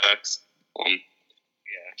Diamondbacks.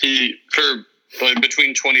 He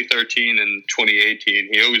between 2013 and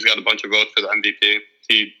 2018, he always got a bunch of votes for the MVP.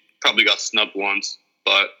 He probably got snubbed once,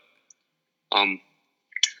 but I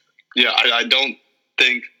don't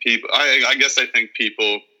think people. I guess I think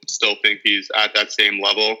people still think he's at that same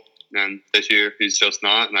level. And this year, he's just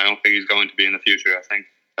not, and I don't think he's going to be in the future.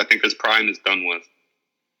 I think his prime is done with.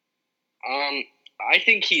 I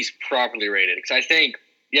think he's properly rated because I think,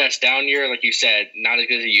 yes, down year, like you said, not as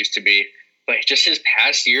good as he used to be, but just his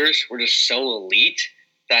past years were just so elite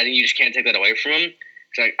that I think you just can't take that away from him.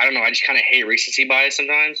 Because I don't know, I just kind of hate recency bias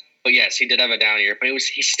sometimes. But yes, he did have a down year, but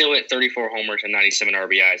he still hit 34 homers and 97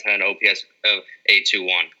 RBIs, had an OPS of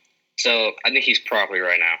 8.21. So I think he's properly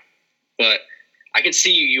right now, but. I could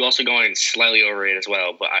see you also going slightly overrated as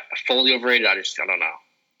well, but fully overrated, I don't know.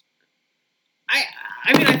 I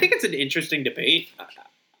mean, I think it's an interesting debate.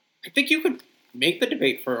 I think you could make the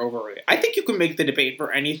debate for overrated. I think you can make the debate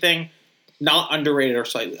for anything not underrated or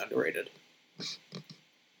slightly underrated?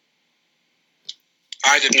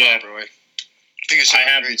 I did Pomeroy. I think it's I a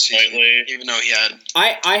have great him season, slightly. even though he had.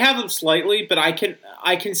 I have him slightly, but I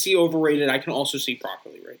can see overrated. I can also see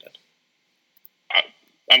properly rated.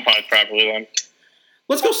 I'm fine properly then.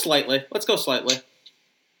 Let's go slightly.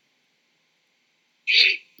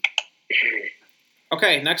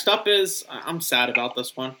 Okay, next up is I'm sad about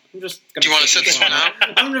this one. I'm just gonna. Do you want to sit this one out?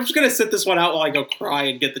 I'm just gonna sit this one out while I go cry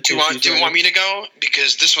and get the Do tissues. you want me to go?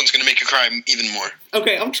 Because this one's going to make you cry even more.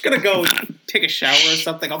 Okay, I'm just gonna go take a shower or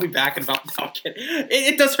something. I'll be back in about. No, I'm kidding.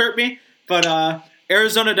 It does hurt me, but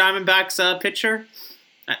Arizona Diamondbacks pitcher.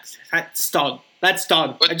 That stung. That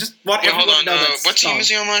stung. I just want Hold everyone on. to know that What team was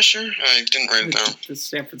he on last year? I didn't write it down. The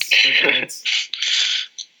San Francisco Giants.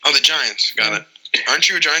 Oh, the Giants. Got it. Aren't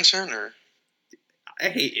you a Giants fan? Or? I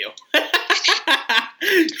hate you.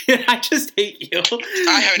 I just hate you.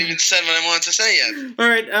 I haven't even said what I wanted to say yet. All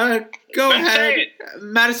right, go Then say ahead. it.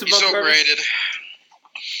 Madison He's Bumgarner. overrated.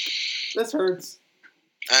 This hurts.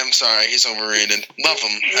 I'm sorry. He's overrated. Love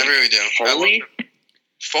him. I really do. I love Foley? him.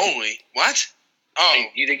 Foley? What? Oh.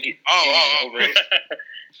 You think he's Oh. overrated?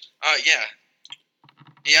 Yeah.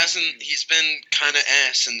 He's been kind of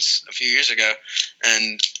ass since a few years ago,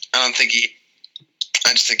 and I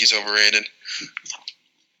just think he's overrated.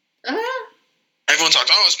 Everyone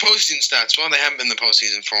talks, it's postseason stats. Well, they haven't been in the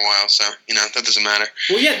postseason for a while, so, that doesn't matter.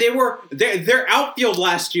 Well, yeah, they were. Their outfield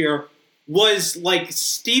last year was like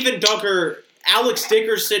Steven Duggar, Alex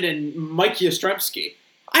Dickerson, and Mike Yastrzemski.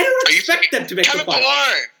 I don't expect them to make Kevin the Pillar.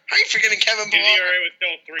 playoffs. How are you forgetting Kevin His Pillar? ERA was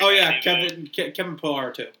still 3. Oh yeah, Kevin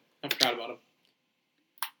Pillar too. I forgot about him.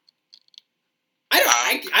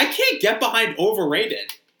 I can't get behind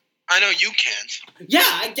overrated. I know you can't. Yeah,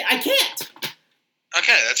 I can't.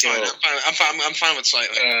 Okay, that's fine. Yo. I'm fine with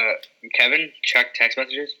slightly. Kevin, check text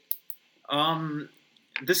messages.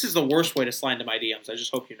 This is the worst way to slide into my DMs. I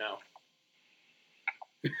just hope you know.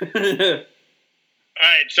 All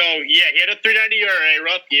right, so yeah, he had a 3.90 ERA,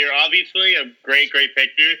 rough year. Obviously, a great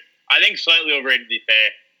pitcher. I think slightly overrated to be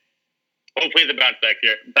fair. Hopefully, it's a bounce back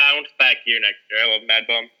year next year. I love Mad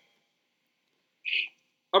Bum.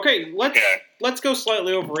 Okay, let's go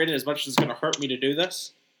slightly overrated. As much as it's going to hurt me to do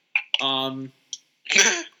this. Come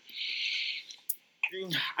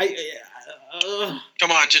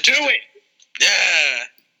Come on, just do it. Yeah.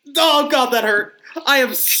 Oh God, that hurt. I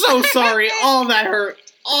am so sorry. Oh, that hurt.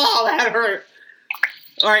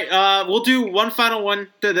 All right, we'll do one final one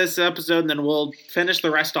to this episode, and then we'll finish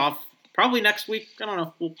the rest off probably next week. I don't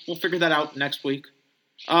know. We'll figure that out next week.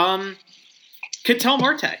 Ketel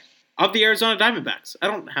Marte of the Arizona Diamondbacks. I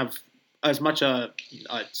don't have as much a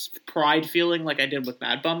pride feeling like I did with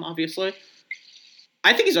Mad Bum, obviously.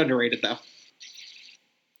 I think he's underrated, though.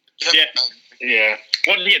 Yeah.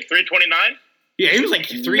 What did he get, 329? Yeah, he was like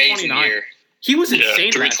 329. He was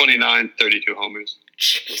insane. 329, 32 homers.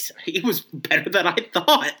 Jeez, he was better than I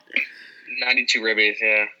thought. 92 ribbies,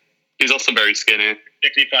 yeah. He's also very skinny.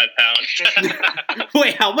 65 pounds.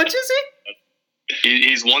 Wait, how much is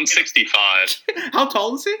He's 165, he? How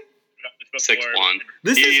tall is he? 6'1".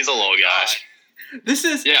 This He's a little guy. This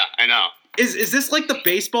is Yeah, I know. is this like the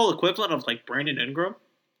baseball equivalent of like Brandon Ingram?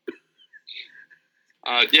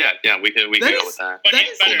 Yeah, we can go with that. But That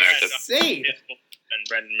he's is better insane. than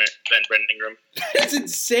Brendan Ingram. That's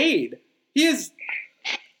insane. He is.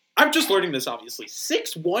 I'm just learning this, obviously.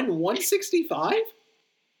 6'1", 165?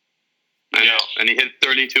 I know, and he hit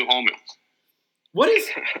 32 homers. What is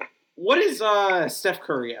Steph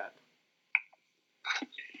Curry at?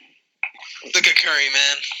 Look at Curry,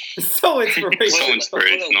 man. So inspirational. So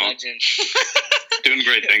inspirational. What a legend. Doing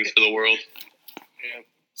great things for the world.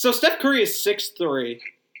 So Steph Curry is 6'3".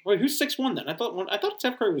 Wait, who's 6'1" then? I thought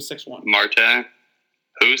Steph Curry was 6'1". Marte,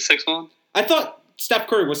 who's 6'1"? I thought Steph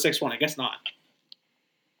Curry was 6'1". I guess not.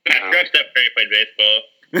 Steph Curry played baseball.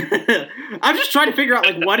 I'm just trying to figure out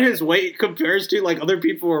like what his weight compares to like other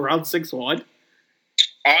people around 6'1".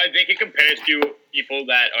 I think it compares to people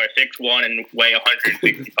that are 6'1" and weigh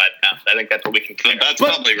 165 pounds. I think that's what we can compare. That's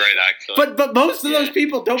probably right, actually. But most of those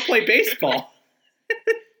people don't play baseball.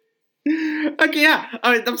 Okay, yeah.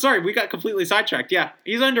 I'm sorry, we got completely sidetracked. Yeah,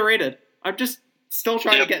 he's underrated. I'm just still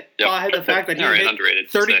trying to get behind the fact that he hit underrated.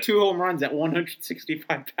 32 home runs at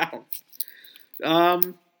 165 pounds.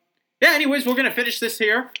 Yeah, anyways, we're going to finish this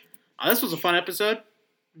here. This was a fun episode.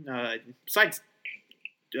 Besides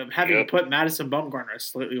having to put Madison Bumgarner as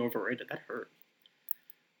slightly overrated, that hurt.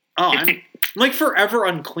 Oh, I'm like forever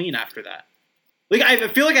unclean after that. Like I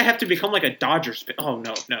feel like I have to become like a Dodgers fan. Oh,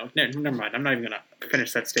 no, never mind. I'm not even going to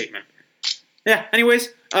finish that statement. Yeah, anyways,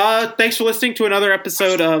 thanks for listening to another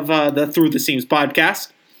episode of the Through the Seams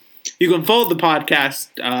podcast. You can follow the podcast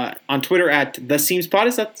on Twitter at TheSeamsPod.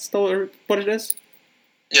 Is that still what it is?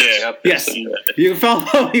 Yeah. Yes. You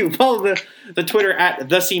can follow the Twitter at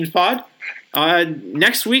TheSeamsPod.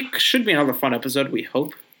 Next week should be another fun episode, we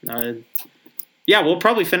hope. We'll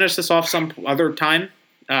probably finish this off some other time.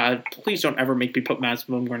 Please don't ever make me put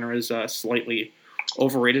Madison Bumgarner as slightly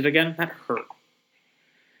overrated again. That hurt.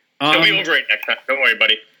 He'll be overrated next time. Don't worry,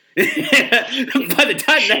 buddy. by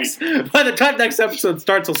the time next episode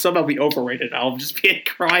starts, he'll somehow be overrated. I'll just be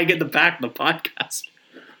crying in the back of the podcast.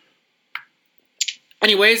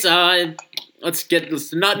 Anyways, let's get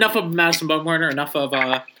this. Not enough of Madison Bumgarner. Enough of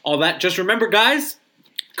all that. Just remember, guys,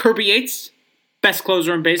 Kirby Yates, best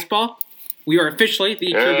closer in baseball. We are officially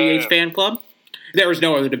the Kirby Yates fan club. There is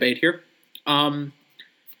no other debate here. Other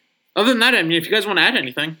than that, I mean, if you guys want to add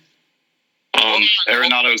anything.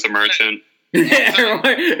 Arenado's a merchant.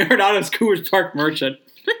 Arenado's Coors Park merchant.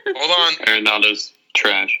 Hold on. Arenado's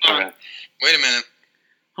trash. Okay. Wait a minute.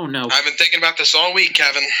 Oh, no. I've been thinking about this all week,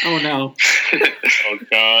 Kevin. Oh, no. Oh,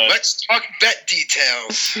 God. Let's talk bet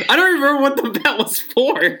details. I don't remember what the bet was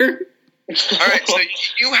for. All right, so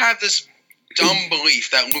you have this dumb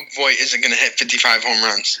belief that Luke Voigt isn't going to hit 55 home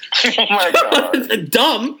runs. Oh, my God.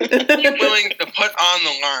 Dumb. You're willing to put on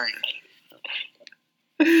the line.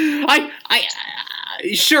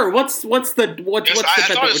 Sure. What's the bet I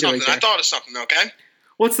that thought we're of doing something. here? I thought of something, okay?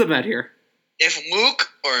 What's the bet here? If Luke,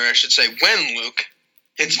 or I should say when Luke,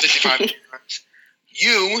 hits 55 home runs,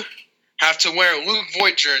 you have to wear a Luke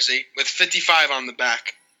Voigt jersey with 55 on the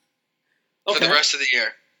back for the rest of the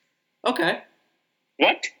year. Okay.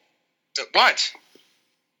 What? What?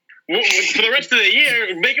 Well, for the rest of the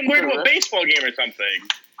year, make him wear to a baseball game or something.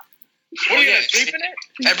 What are you going to sleep in it?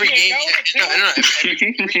 Every game, every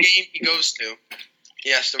game he goes to,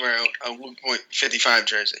 he has to wear a Luke Voigt 55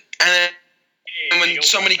 jersey. And then when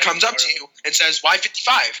somebody comes up to you and says, "Why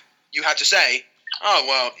 55?" you have to say, "Oh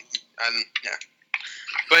well, yeah."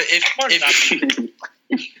 But if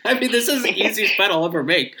I mean, this is the easiest bet I'll ever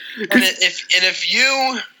make. and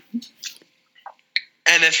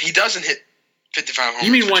if he doesn't hit 55 home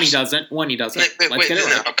You mean runs, when he doesn't? When he doesn't? Let's get it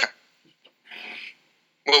right. Okay.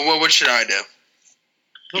 Well, what should I do?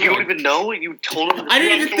 You don't even know? You told him. I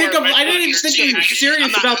didn't even think he was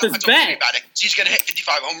serious about this bet. He's going to hit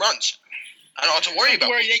 55 home runs. I don't have to worry about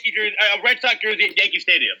Wear a Red Sox jersey at Yankee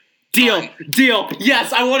Stadium. Deal.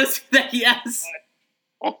 Yes, I want to see that. Yes.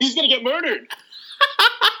 Oh, he's going to get murdered.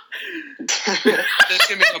 There's going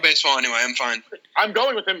to be no baseball anyway. I'm fine. I'm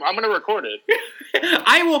going with him. I'm going to record it.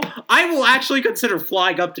 I will actually consider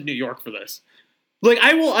flying up to New York for this. Like,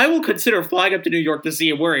 I will consider flying up to New York to see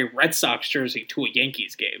him wear a Red Sox jersey to a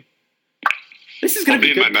Yankees game. This is going to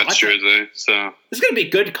be good my Mets content. jersey, so This is going to be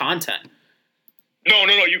good content. No,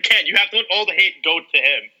 you can't. You have to let all the hate go to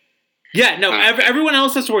him. Yeah, no, everyone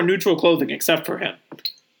else has to wear neutral clothing except for him.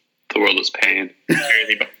 the world is pain.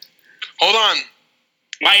 Hold on.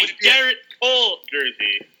 My Garrett Cole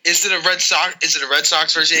jersey. Is it a Red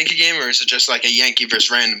Sox versus Yankee game, or is it just like a Yankee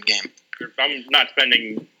versus random game? I'm not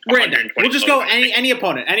spending Random. We'll just go any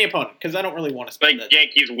opponent, because I don't really want to spend like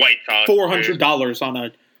Yankees White Sox. $400 on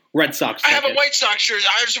a Red Sox. I have a ticket. White Sox jersey.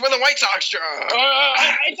 I just wear the White Sox jersey.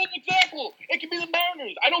 It's an example. It can be the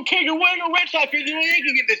Mariners. I don't care. You're wearing a Red Sox jersey. You're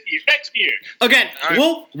Yankee game next year. Again, All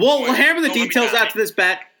right. we'll hammer the Don't let me details down. after this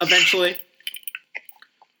bet eventually.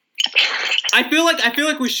 I feel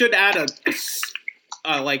like we should add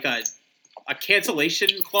a cancellation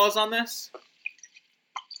clause on this.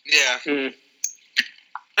 Yeah.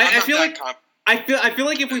 I feel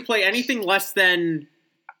like if we play anything less than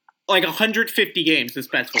like 150 games, this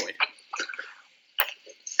bet's void.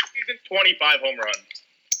 He's in 25 home runs.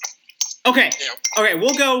 Okay. Yeah. Okay,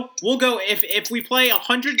 we'll go if we play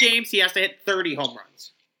 100 games, he has to hit 30 home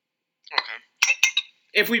runs. Okay.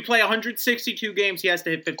 If we play 162 games, he has to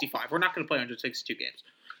hit 55. We're not going to play 162 games,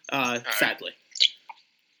 sadly.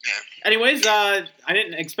 Yeah. Anyways, I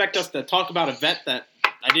didn't expect us to talk about a bet that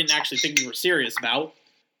I didn't actually think we were serious about.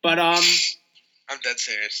 But, I'm dead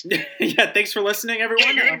serious. yeah, thanks for listening, everyone.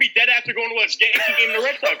 Yeah, you're going to be dead after going to a Yankee game in the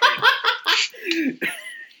Red Sox game.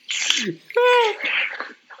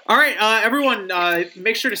 All right, everyone,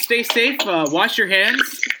 make sure to stay safe. Wash your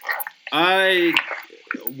hands.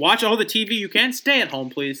 Watch all the TV you can. Stay at home,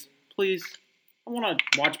 please. Please. I want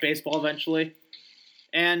to watch baseball eventually.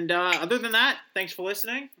 And other than that, thanks for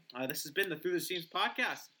listening. This has been the Through the Seams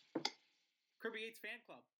podcast. Kirby Yates Fan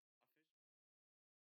Club.